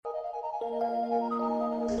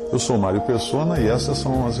Eu sou Mário Persona e essas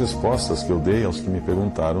são as respostas que eu dei aos que me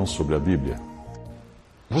perguntaram sobre a Bíblia.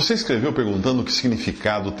 Você escreveu perguntando que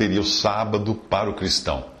significado teria o sábado para o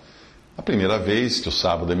cristão. A primeira vez que o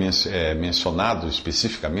sábado é mencionado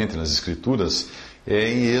especificamente nas Escrituras é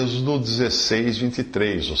em Êxodo 16,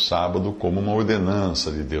 23, o sábado como uma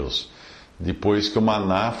ordenança de Deus, depois que o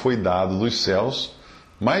maná foi dado dos céus,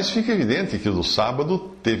 mas fica evidente que o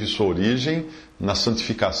sábado teve sua origem na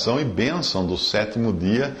santificação e bênção do sétimo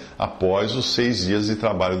dia após os 6 dias de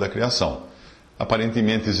trabalho da criação.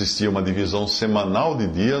 Aparentemente existia uma divisão semanal de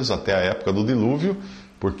dias até a época do dilúvio,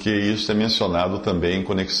 porque isso é mencionado também em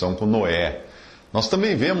conexão com Noé. Nós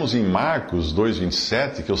também vemos em Marcos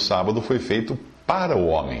 2,27 que o sábado foi feito para o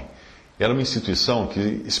homem. Era uma instituição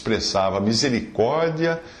que expressava a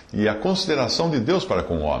misericórdia e a consideração de Deus para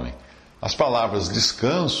com o homem. As palavras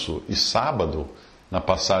descanso e sábado, na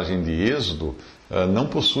passagem de Êxodo, não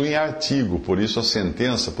possuem artigo, por isso a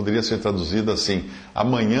sentença poderia ser traduzida assim: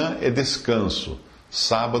 amanhã é descanso,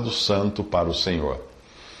 sábado santo para o Senhor.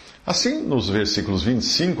 Assim, nos versículos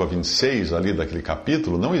 25 a 26 ali daquele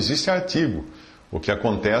capítulo, não existe artigo, o que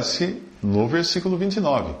acontece no versículo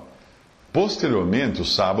 29. Posteriormente, o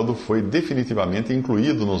sábado foi definitivamente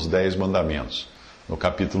incluído nos 10 mandamentos, no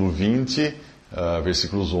capítulo 20,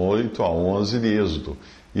 versículos 8 a 11 de Êxodo.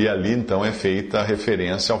 E ali então é feita a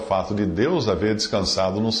referência ao fato de Deus haver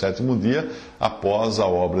descansado no sétimo dia após a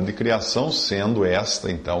obra de criação, sendo esta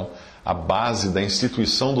então a base da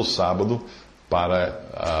instituição do sábado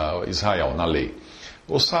para Israel, na lei.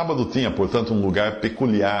 O sábado tinha, portanto, um lugar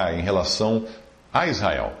peculiar em relação a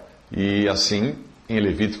Israel. E assim, em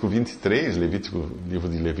Levítico 23, livro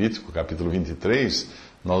de Levítico, capítulo 23,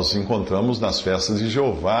 nós encontramos nas festas de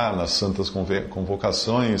Jeová, nas santas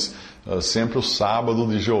convocações, sempre o sábado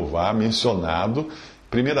de Jeová mencionado,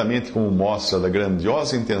 primeiramente como mostra da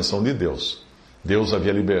grandiosa intenção de Deus. Deus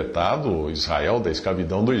havia libertado Israel da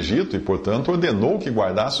escravidão do Egito e, portanto, ordenou que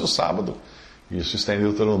guardasse o sábado. Isso está em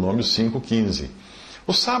Deuteronômio 5,15.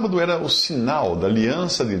 O sábado era o sinal da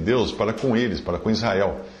aliança de Deus para com eles, para com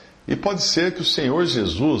Israel. E pode ser que o Senhor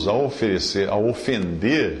Jesus, ao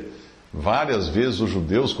ofender várias vezes os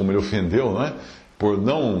judeus, como ele ofendeu, não é? Por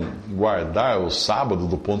não guardar o sábado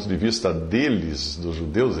do ponto de vista deles, dos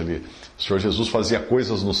judeus, o Senhor Jesus fazia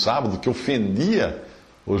coisas no sábado que ofendia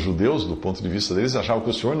os judeus do ponto de vista deles, achavam que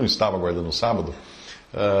o Senhor não estava guardando o sábado.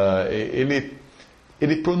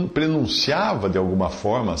 Ele pronunciava de alguma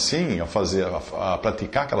forma, assim, a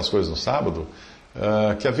praticar aquelas coisas no sábado,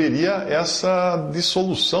 que haveria essa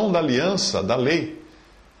dissolução da aliança, da lei,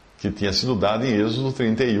 que tinha sido dada em Êxodo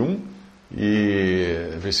 31, e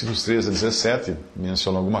versículos 13 a 17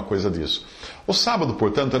 mencionam alguma coisa disso. O sábado,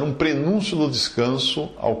 portanto, era um prenúncio do descanso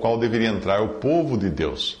ao qual deveria entrar o povo de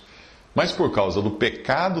Deus. Mas por causa do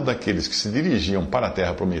pecado daqueles que se dirigiam para a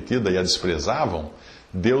terra prometida e a desprezavam,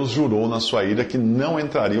 Deus jurou na sua ira que não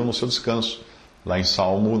entrariam no seu descanso, lá em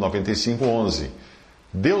Salmo 95:11.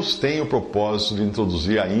 Deus tem o propósito de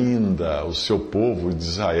introduzir ainda o seu povo de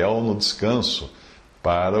Israel no descanso,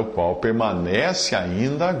 para o qual permanece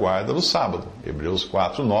ainda a guarda do sábado. Hebreus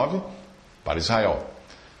 4:9, para Israel.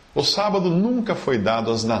 O sábado nunca foi dado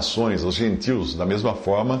às nações, aos gentios, da mesma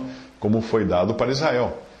forma como foi dado para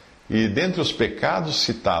Israel. E dentre os pecados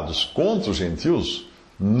citados contra os gentios,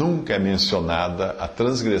 nunca é mencionada a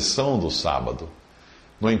transgressão do sábado.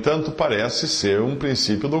 No entanto, parece ser um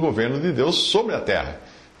princípio do governo de Deus sobre a terra,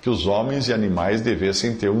 que os homens e animais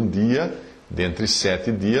devessem ter um dia dentre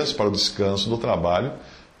 7 dias para o descanso do trabalho,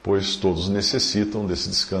 pois todos necessitam desse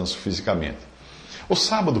descanso fisicamente. O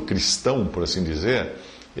sábado cristão, por assim dizer,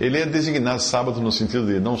 ele é designado sábado no sentido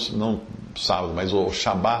de, não sábado, mas o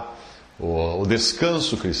Shabá, o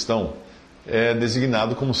descanso cristão, é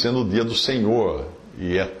designado como sendo o dia do Senhor,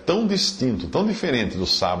 e é tão distinto, tão diferente do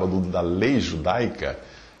sábado da lei judaica,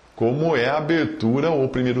 como é a abertura ou o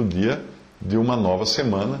primeiro dia de uma nova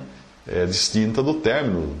semana, distinta do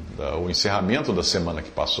término, o encerramento da semana que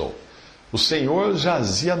passou. O Senhor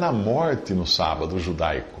jazia na morte no sábado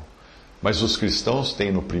judaico, mas os cristãos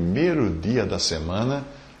têm no primeiro dia da semana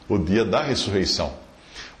o dia da ressurreição.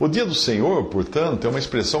 O dia do Senhor, portanto, é uma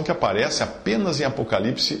expressão que aparece apenas em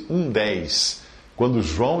Apocalipse 1:10, quando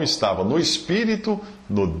João estava no Espírito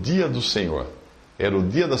no dia do Senhor. Era o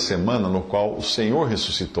dia da semana no qual o Senhor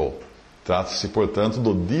ressuscitou. Trata-se, portanto,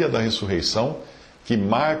 do dia da ressurreição, que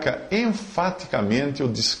marca enfaticamente o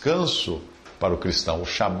descanso para o cristão, o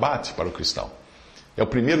Shabat para o cristão. É o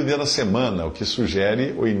primeiro dia da semana, o que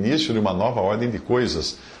sugere o início de uma nova ordem de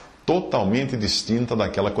coisas, totalmente distinta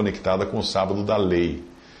daquela conectada com o sábado da lei.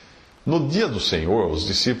 No dia do Senhor, os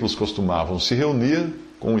discípulos costumavam se reunir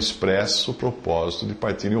com o expresso propósito de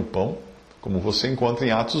partirem o pão como você encontra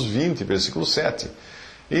em Atos 20, versículo 7.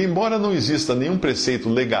 E embora não exista nenhum preceito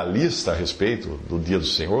legalista a respeito do dia do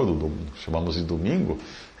Senhor, chamamos de domingo,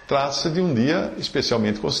 trata-se de um dia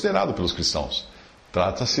especialmente considerado pelos cristãos.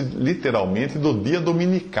 Trata-se literalmente do dia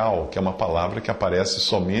dominical, que é uma palavra que aparece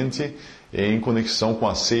somente em conexão com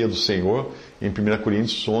a ceia do Senhor em 1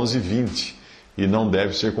 Coríntios 11, 20. E não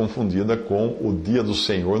deve ser confundida com o dia do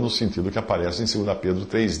Senhor no sentido que aparece em 2 Pedro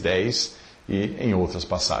 3,10 e em outras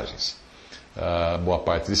passagens. Boa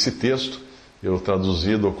parte desse texto eu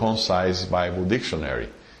traduzi do Concise Bible Dictionary.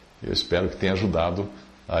 Eu espero que tenha ajudado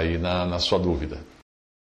aí na sua dúvida.